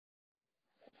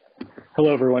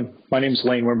Hello, everyone. My name is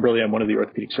Lane Wimberly. I'm one of the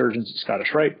orthopedic surgeons at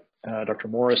Scottish Rite. Dr.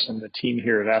 Morris and the team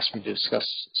here have asked me to discuss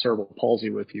cerebral palsy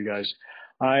with you guys.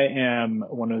 I am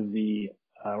one of the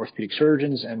orthopedic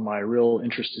surgeons, and my real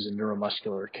interest is in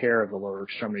neuromuscular care of the lower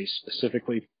extremities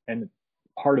specifically. And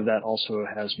part of that also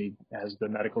has me as the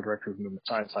medical director of the Movement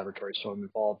Science Laboratory, so I'm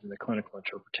involved in the clinical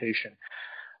interpretation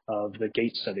of the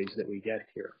gait studies that we get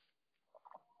here.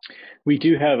 We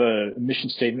do have a mission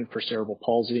statement for cerebral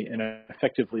palsy, and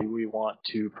effectively we want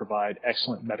to provide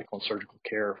excellent medical and surgical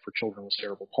care for children with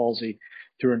cerebral palsy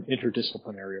through an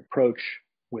interdisciplinary approach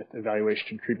with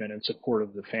evaluation, treatment, and support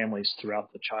of the families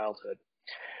throughout the childhood.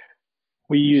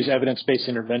 We use evidence-based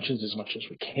interventions as much as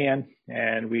we can,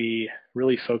 and we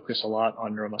really focus a lot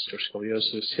on neuromuscular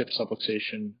scoliosis, hip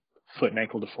subluxation, foot and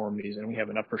ankle deformities, and we have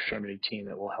an upper extremity team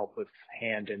that will help with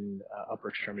hand and upper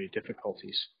extremity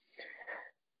difficulties.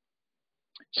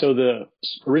 So the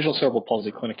original cerebral palsy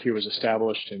clinic here was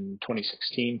established in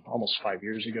 2016, almost 5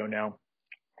 years ago now.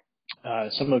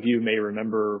 Some of you may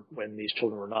remember when these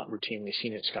children were not routinely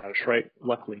seen at Scottish Rite.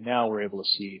 Luckily now we're able to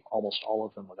see almost all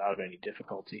of them without any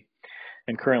difficulty.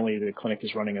 And currently the clinic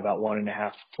is running about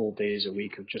 1.5 full days a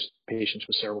week of just patients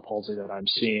with cerebral palsy that I'm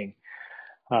seeing.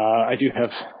 I do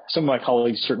have, some of my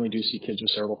colleagues certainly do see kids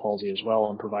with cerebral palsy as well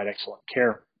and provide excellent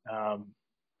care.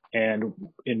 And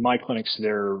in my clinics,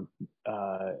 they're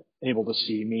able to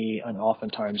see me and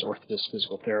oftentimes orthopedists,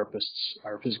 physical therapists,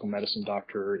 our physical medicine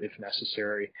doctor if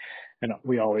necessary. And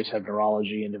we always have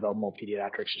neurology and developmental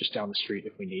pediatrics just down the street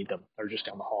if we need them, or just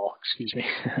down the hall, excuse me.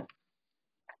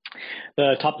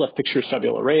 The top left picture is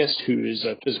Fabiola Reyes, who is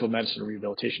a physical medicine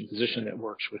rehabilitation physician that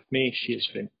works with me. She has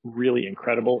been really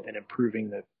incredible in improving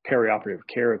the perioperative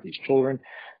care of these children.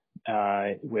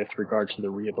 With regard to the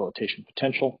rehabilitation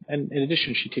potential. And in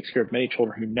addition, she takes care of many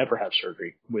children who never have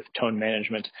surgery with tone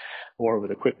management or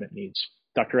with equipment needs.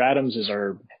 Dr. Adams is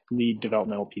our lead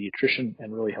developmental pediatrician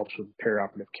and really helps with the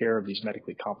perioperative care of these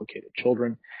medically complicated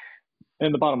children.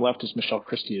 And the bottom left is Michelle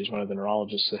Christie, who's one of the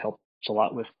neurologists that helps a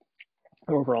lot with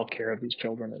overall care of these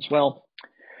children as well.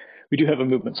 We do have a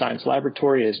movement science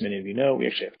laboratory, as many of you know. We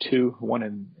actually have two, one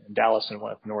in Dallas and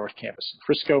one at the North Campus in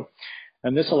Frisco.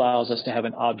 And this allows us to have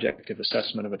an objective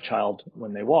assessment of a child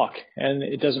when they walk. And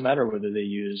it doesn't matter whether they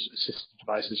use assistive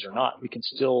devices or not. We can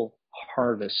still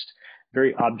harvest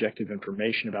very objective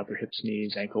information about their hips,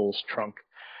 knees, ankles, trunk,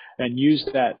 and use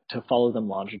that to follow them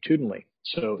longitudinally.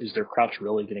 So is their crouch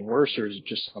really getting worse, or is it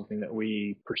just something that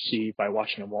we perceive by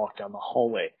watching them walk down the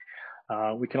hallway?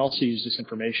 We can also use this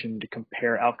information to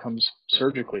compare outcomes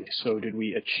surgically. So did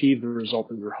we achieve the result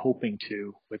that we were hoping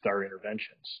to with our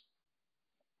interventions?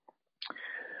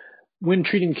 When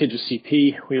treating kids with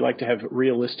CP, we like to have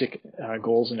realistic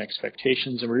goals and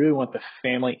expectations, and we really want the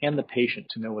family and the patient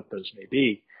to know what those may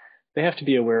be. They have to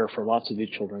be aware for lots of these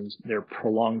children, their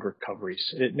prolonged recoveries.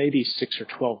 It may be 6 or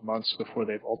 12 months before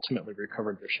they've ultimately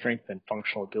recovered their strength and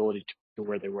functional ability to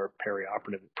where they were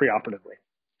preoperatively.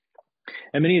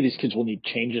 And many of these kids will need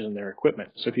changes in their equipment.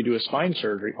 So if you do a spine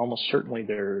surgery, almost certainly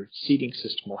their seating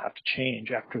system will have to change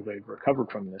after they've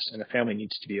recovered from this, and the family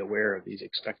needs to be aware of these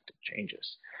expected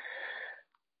changes.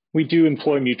 We do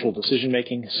employ mutual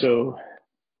decision-making, so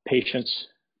patients,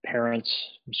 parents,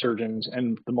 surgeons,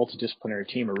 and the multidisciplinary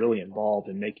team are really involved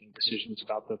in making decisions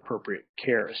about the appropriate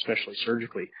care, especially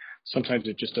surgically. Sometimes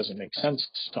it just doesn't make sense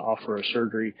to offer a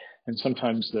surgery, and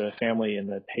sometimes the family and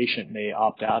the patient may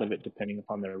opt out of it depending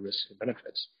upon their risks and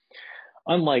benefits.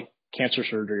 Unlike cancer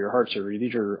surgery or heart surgery,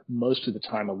 these are most of the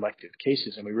time elective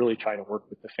cases, and we really try to work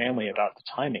with the family about the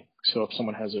timing. So if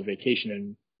someone has a vacation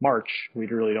in March, we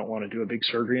really don't want to do a big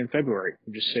surgery in February.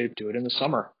 We just say, do it in the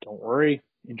summer. Don't worry,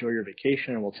 enjoy your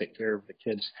vacation, and we'll take care of the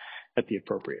kids at the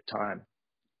appropriate time.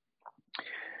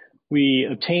 We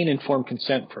obtain informed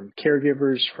consent from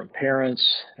caregivers, from parents,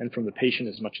 and from the patient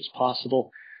as much as possible.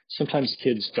 Sometimes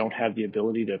kids don't have the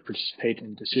ability to participate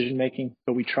in decision-making,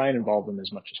 but we try and involve them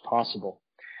as much as possible.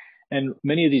 And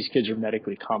many of these kids are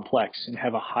medically complex and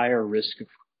have a higher risk of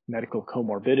medical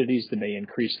comorbidities that may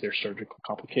increase their surgical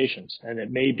complications. And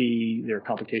it may be their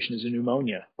complication is a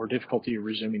pneumonia or difficulty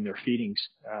resuming their feedings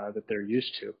that they're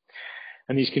used to.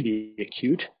 And these can be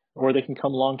acute or they can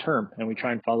come long-term. And we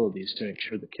try and follow these to make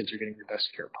sure that kids are getting the best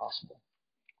care possible.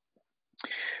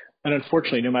 And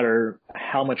unfortunately, no matter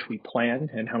how much we plan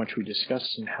and how much we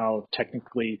discuss and how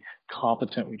technically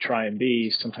competent we try and be,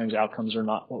 sometimes outcomes are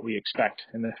not what we expect.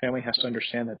 And the family has to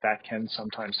understand that that can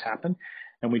sometimes happen.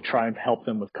 And we try and help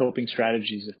them with coping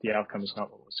strategies if the outcome is not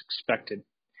what was expected.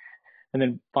 And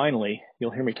then finally,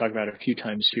 you'll hear me talk about it a few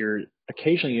times here,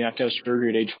 occasionally you have to have surgery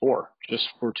at age 4 just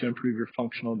to improve your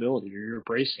functional ability or your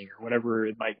bracing or whatever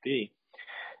it might be.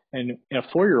 And in a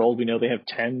 4-year-old, we know they have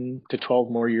 10 to 12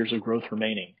 more years of growth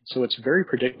remaining. So it's very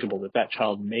predictable that that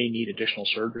child may need additional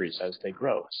surgeries as they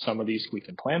grow. Some of these we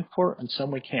can plan for and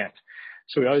some we can't.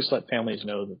 So we always let families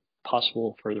know that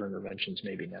possible further interventions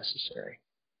may be necessary.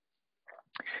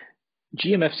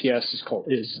 GMFCS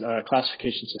is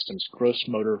classification system's gross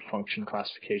motor function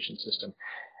classification system.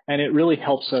 And it really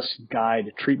helps us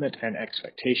guide treatment and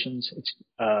expectations.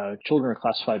 Children are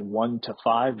classified 1 to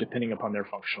 5 depending upon their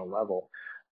functional level.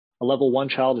 A level 1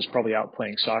 child is probably out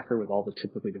playing soccer with all the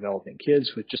typically developing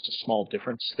kids with just a small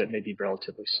difference that may be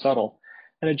relatively subtle.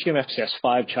 And a GMFCS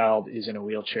 5 child is in a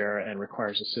wheelchair and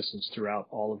requires assistance throughout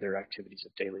all of their activities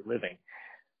of daily living.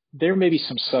 There may be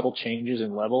some subtle changes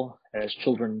in level as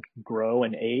children grow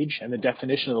and age, and the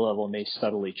definition of the level may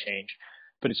subtly change.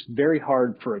 But it's very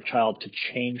hard for a child to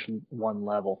change one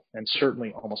level, and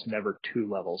certainly almost never 2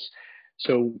 levels.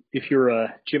 So if you're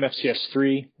a GMFCS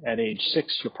 3 at age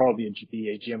 6, you'll probably be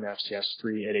a GMFCS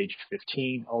 3 at age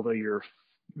 15, although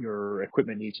your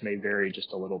equipment needs may vary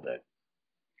just a little bit.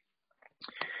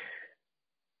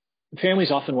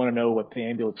 Families often want to know what the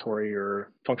ambulatory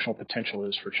or functional potential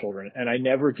is for children, and I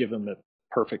never give them a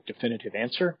perfect definitive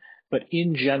answer, but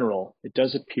in general, it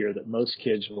does appear that most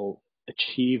kids will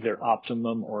achieve their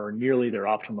optimum or nearly their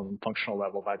optimum functional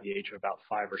level by the age of about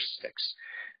 5 or 6.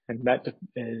 And that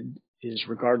is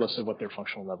regardless of what their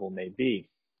functional level may be.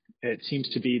 It seems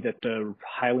to be that the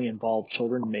highly involved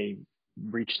children may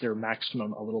reach their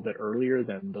maximum a little bit earlier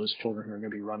than those children who are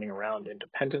going to be running around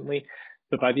independently.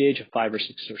 But by the age of 5 or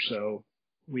 6 or so,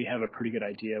 we have a pretty good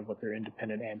idea of what their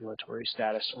independent ambulatory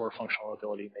status or functional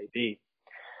ability may be.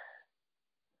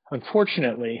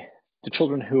 Unfortunately, the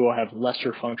children who have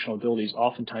lesser functional abilities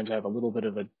oftentimes have a little bit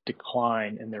of a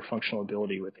decline in their functional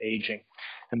ability with aging.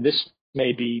 And this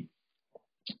may be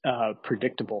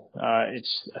predictable.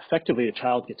 It's effectively the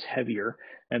child gets heavier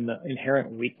and the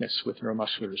inherent weakness with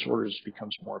neuromuscular disorders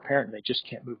becomes more apparent. They just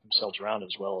can't move themselves around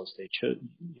as well as they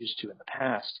used to in the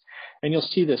past. And you'll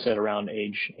see this at around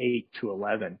age 8 to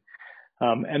 11.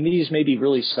 And these may be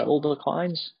really subtle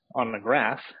declines on a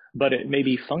graph, but it may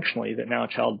be functionally that now a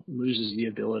child loses the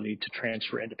ability to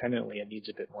transfer independently and needs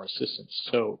a bit more assistance.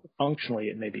 So functionally,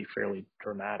 it may be fairly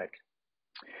dramatic.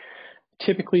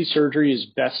 Typically, surgery is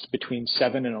best between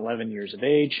 7 and 11 years of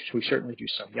age. We certainly do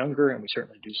some younger and we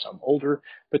certainly do some older,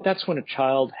 but that's when a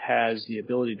child has the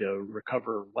ability to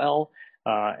recover well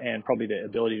and probably the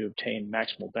ability to obtain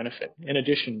maximal benefit. In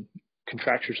addition,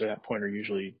 contractures at that point are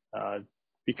usually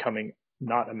becoming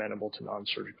not amenable to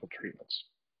non-surgical treatments.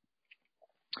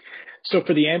 So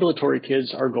for the ambulatory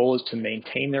kids, our goal is to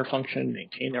maintain their function,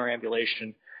 maintain their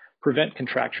ambulation, prevent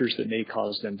contractures that may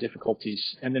cause them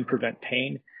difficulties, and then prevent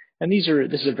pain. And this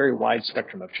is a very wide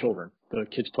spectrum of children, the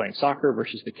kids playing soccer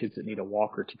versus the kids that need a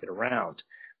walker to get around.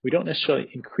 We don't necessarily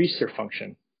increase their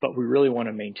function, but we really want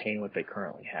to maintain what they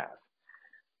currently have.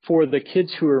 For the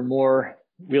kids who are more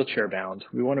wheelchair bound,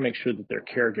 we want to make sure that their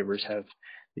caregivers have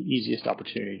the easiest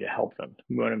opportunity to help them.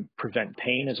 We want to prevent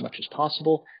pain as much as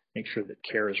possible, make sure that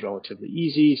care is relatively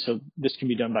easy. So this can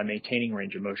be done by maintaining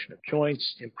range of motion of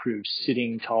joints, improve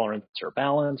sitting tolerance or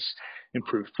balance,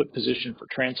 improve foot position for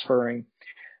transferring.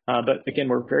 But again,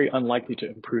 we're very unlikely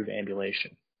to improve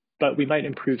ambulation. But we might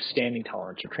improve standing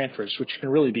tolerance or transfers, which can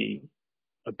really be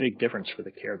a big difference for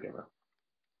the caregiver.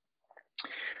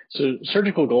 So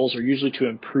surgical goals are usually to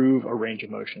improve a range of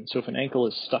motion. So if an ankle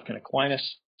is stuck in equinus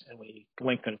and we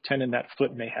lengthen a tendon, that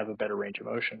foot may have a better range of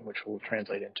motion, which will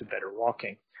translate into better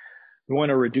walking. We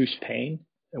want to reduce pain,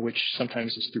 which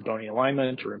sometimes is through bony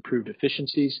alignment or improved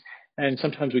efficiencies. And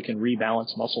sometimes we can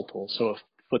rebalance muscle pulls. So a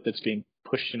foot that's being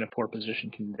pushed in a poor position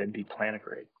can then be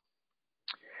plantigrade.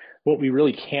 What we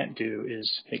really can't do is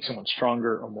make someone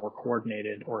stronger or more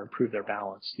coordinated or improve their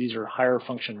balance. These are higher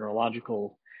function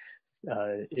neurological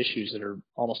issues that are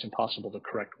almost impossible to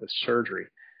correct with surgery.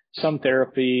 Some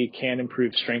therapy can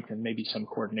improve strength and maybe some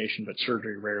coordination, but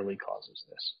surgery rarely causes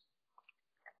this.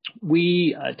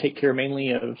 We take care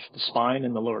mainly of the spine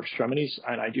and the lower extremities,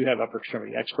 and I do have upper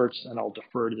extremity experts, and I'll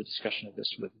defer to the discussion of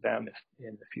this with them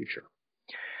in the future.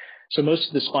 So most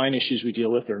of the spine issues we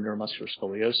deal with are neuromuscular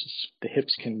scoliosis. The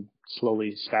hips can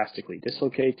slowly spastically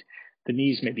dislocate. The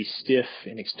knees may be stiff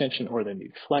in extension or they may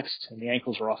be flexed, and the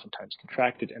ankles are oftentimes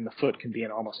contracted, and the foot can be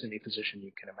in almost any position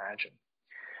you can imagine.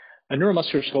 A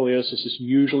neuromuscular scoliosis is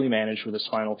usually managed with a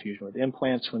spinal fusion with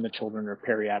implants when the children are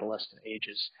peri-adolescent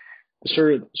ages.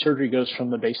 The surgery goes from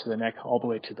the base of the neck all the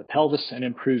way to the pelvis and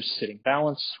improves sitting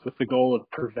balance with the goal of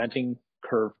preventing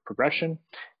curve progression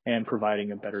and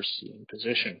providing a better seating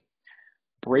position.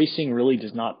 Bracing really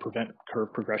does not prevent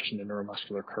curve progression in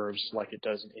neuromuscular curves like it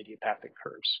does in idiopathic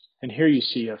curves. And here you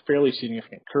see a fairly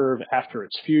significant curve after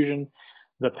its fusion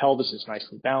The pelvis is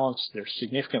nicely balanced. They're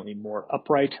significantly more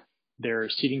upright. Their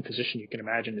seating position, you can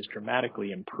imagine, is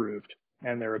dramatically improved.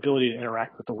 And their ability to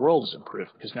interact with the world is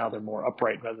improved because now they're more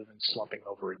upright rather than slumping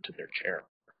over into their chair.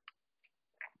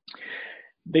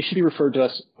 They should be referred to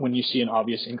us when you see an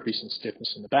obvious increase in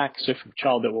stiffness in the back. So if you have a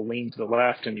child that will lean to the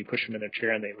left and you push them in their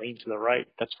chair and they lean to the right,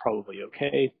 that's probably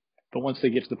okay. But once they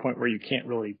get to the point where you can't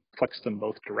really flex them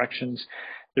both directions,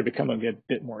 they're becoming a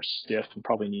bit more stiff and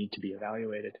probably need to be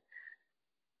evaluated.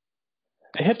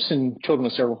 The hips in children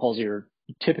with cerebral palsy are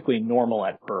typically normal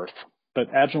at birth,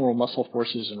 but abnormal muscle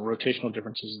forces and rotational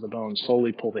differences of the bone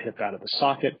slowly pull the hip out of the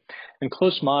socket, and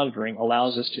close monitoring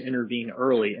allows us to intervene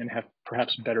early and have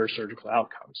perhaps better surgical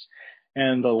outcomes.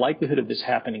 And the likelihood of this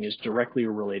happening is directly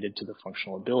related to the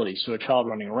functional ability. So a child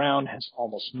running around has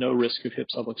almost no risk of hip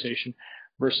subluxation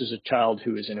versus a child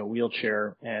who is in a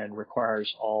wheelchair and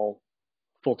requires all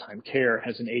full-time care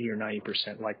has an 80 or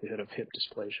 90% likelihood of hip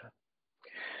dysplasia.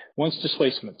 Once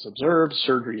displacement is observed,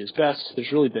 surgery is best.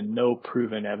 There's really been no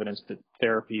proven evidence that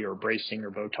therapy or bracing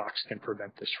or Botox can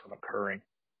prevent this from occurring.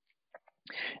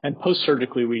 And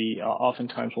post-surgically, we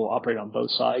oftentimes will operate on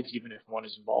both sides, even if one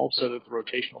is involved, so that the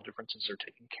rotational differences are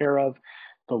taken care of,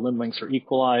 the limb lengths are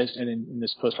equalized, and in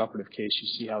this post-operative case, you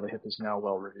see how the hip is now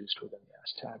well reduced within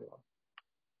the acetabulum.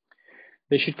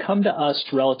 They should come to us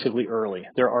relatively early.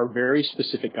 There are very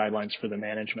specific guidelines for the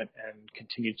management and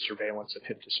continued surveillance of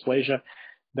hip dysplasia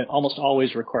that almost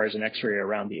always requires an X-ray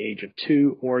around the age of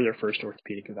 2 or their first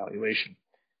orthopedic evaluation.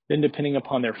 Then, depending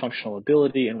upon their functional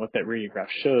ability and what that radiograph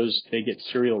shows, they get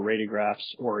serial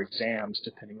radiographs or exams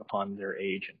depending upon their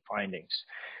age and findings.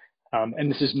 And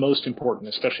this is most important,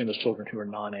 especially in those children who are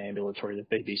non-ambulatory, that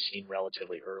they be seen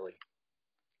relatively early.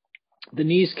 The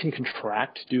knees can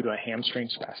contract due to a hamstring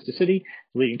spasticity,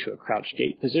 leading to a crouched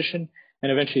gait position,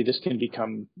 and eventually this can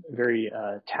become very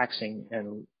taxing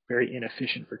and very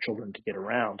inefficient for children to get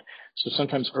around. So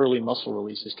sometimes early muscle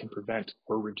releases can prevent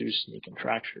or reduce knee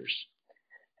contractures.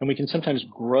 And we can sometimes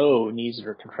grow knees that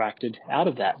are contracted out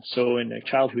of that. So in a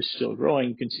child who's still growing,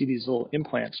 you can see these little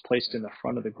implants placed in the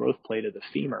front of the growth plate of the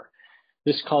femur.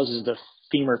 This causes the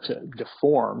femur to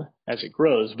deform as it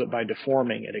grows, but by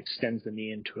deforming, it extends the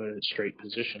knee into a straight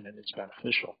position and it's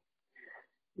beneficial.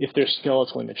 If they're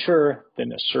skeletally mature,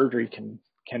 then a surgery can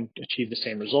achieve the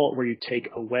same result where you take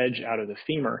a wedge out of the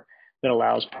femur that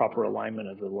allows proper alignment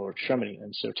of the lower extremity.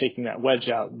 And so taking that wedge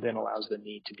out then allows the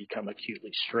knee to become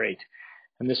acutely straight.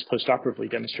 And this postoperatively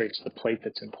demonstrates the plate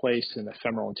that's in place and the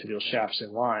femoral and tibial shafts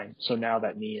in line. So now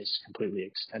that knee is completely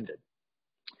extended.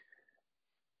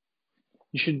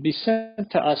 You should be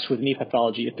sent to us with knee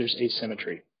pathology if there's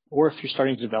asymmetry, or if you're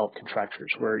starting to develop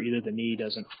contractures where either the knee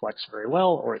doesn't flex very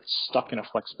well or it's stuck in a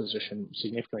flex position,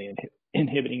 significantly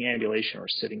inhibiting ambulation or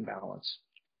sitting balance.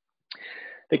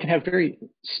 They can have very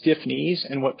stiff knees,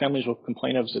 and what families will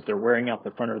complain of is that they're wearing out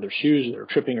the front of their shoes, or they're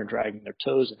tripping or dragging their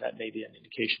toes, and that may be an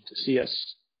indication to see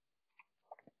us.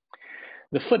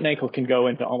 The foot and ankle can go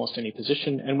into almost any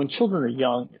position, and when children are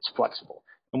young, it's flexible.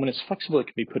 And when it's flexible, it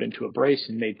can be put into a brace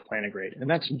and made plantigrade, and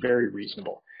that's very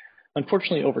reasonable.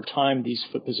 Unfortunately, over time, these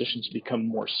foot positions become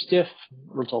more stiff,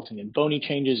 resulting in bony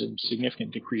changes and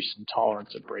significant decrease in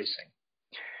tolerance of bracing.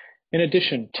 In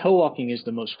addition, toe walking is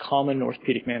the most common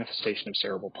orthopedic manifestation of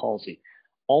cerebral palsy.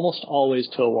 Almost always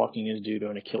toe walking is due to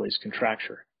an Achilles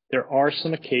contracture. There are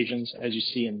some occasions, as you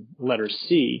see in letter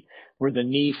C, where the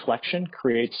knee flexion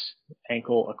creates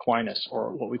ankle equinus,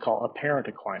 or what we call apparent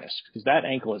equinus, because that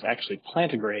ankle is actually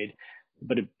plantigrade,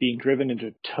 but it's being driven into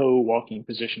a toe walking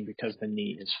position because the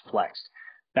knee is flexed.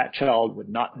 That child would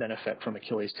not benefit from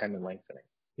Achilles tendon lengthening.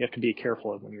 You have to be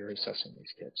careful of when you're assessing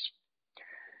these kids.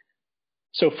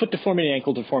 So foot deformity and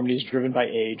ankle deformity is driven by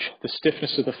age, the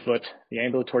stiffness of the foot, the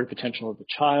ambulatory potential of the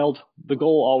child, the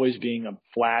goal always being a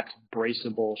flat,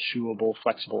 braceable, shoeable,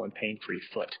 flexible, and pain-free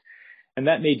foot. And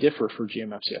that may differ for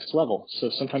GMFCS level. So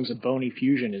sometimes a bony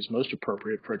fusion is most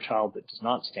appropriate for a child that does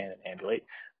not stand and ambulate,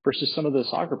 versus some of the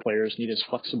soccer players need as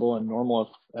flexible and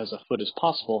normal as a foot as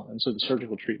possible, and so the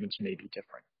surgical treatments may be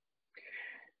different.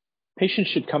 Patients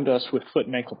should come to us with foot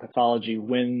and ankle pathology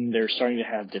when they're starting to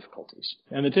have difficulties.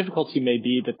 And the difficulty may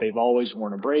be that they've always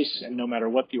worn a brace, and no matter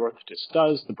what the orthotist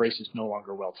does, the brace is no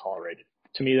longer well tolerated.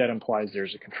 To me, that implies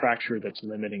there's a contracture that's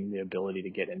limiting the ability to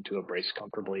get into a brace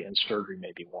comfortably, and surgery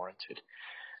may be warranted.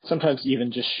 Sometimes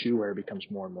even just shoe wear becomes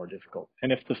more and more difficult.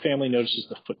 And if the family notices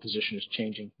the foot position is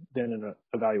changing, then an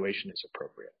evaluation is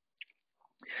appropriate.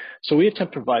 So we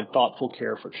attempt to provide thoughtful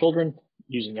care for children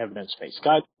using evidence-based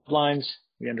guidelines.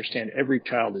 We understand every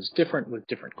child is different with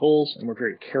different goals, and we're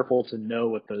very careful to know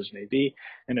what those may be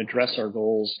and address our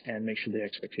goals and make sure the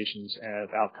expectations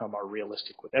of outcome are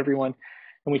realistic with everyone.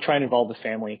 And we try and involve the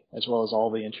family as well as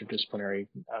all the interdisciplinary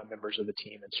members of the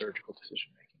team in surgical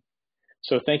decision making.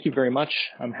 So thank you very much.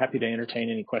 I'm happy to entertain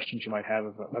any questions you might have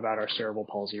about our cerebral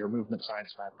palsy or movement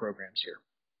science lab programs here.